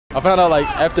I found out like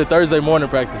after Thursday morning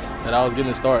practice that I was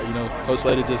getting a start. Coach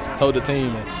Slater just told the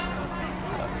team,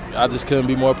 and I just couldn't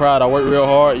be more proud. I worked real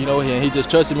hard, and he just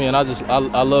trusted me, and I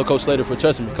love Coach Slater for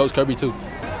trusting me. Coach Kirby too.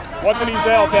 What did he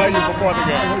tell you before the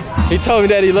game? He told me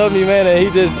that he loved me, man,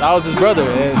 and I was his brother,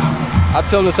 and I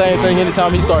tell him the same thing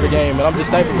anytime he started a game, and I'm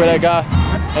just thankful for that guy.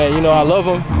 And I love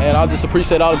him, and I just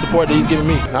appreciate all the support that he's giving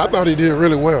me. I thought he did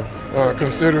really well,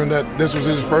 considering that this was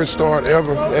his first start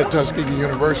ever at Tuskegee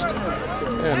University.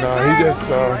 And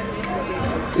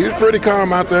he was pretty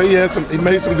calm out there. He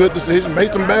made some good decisions,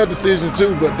 made some bad decisions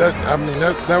too, but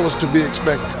that was to be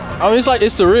expected. It's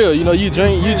surreal. You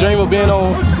dream of being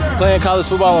playing college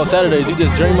football on Saturdays. You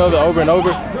just dream of it over and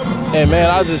over. And man,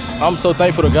 I'm so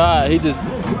thankful to God. He just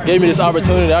gave me this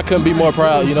opportunity. I couldn't be more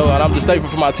proud, and I'm just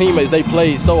thankful for my teammates. They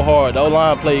played so hard. The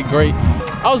O-line played great.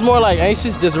 I was more like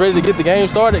anxious, just ready to get the game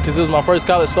started because it was my first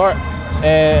college start.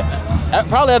 And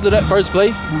probably after that first play,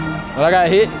 when I got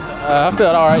hit, I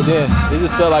felt all right then. It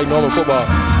just felt like normal football.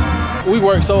 We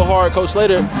worked so hard. Coach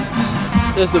Slater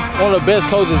is one of the best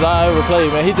coaches I ever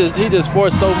played, man. He just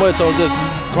forced so much on just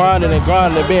grinding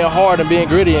and being hard and being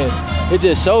gritty, and it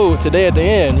just showed today at the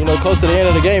end. Close to the end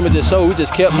of the game, it just showed. We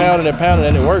just kept pounding and pounding,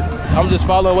 and it worked. I'm just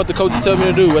following what the coaches tell me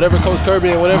to do, whatever Coach Kirby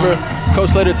and whatever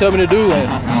Coach Slater tell me to do, and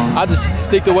I just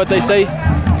stick to what they say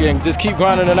and just keep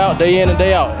grinding it out day in and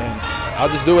day out. And I'll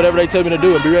just do whatever they tell me to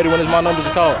do and be ready when it's my numbers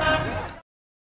are called.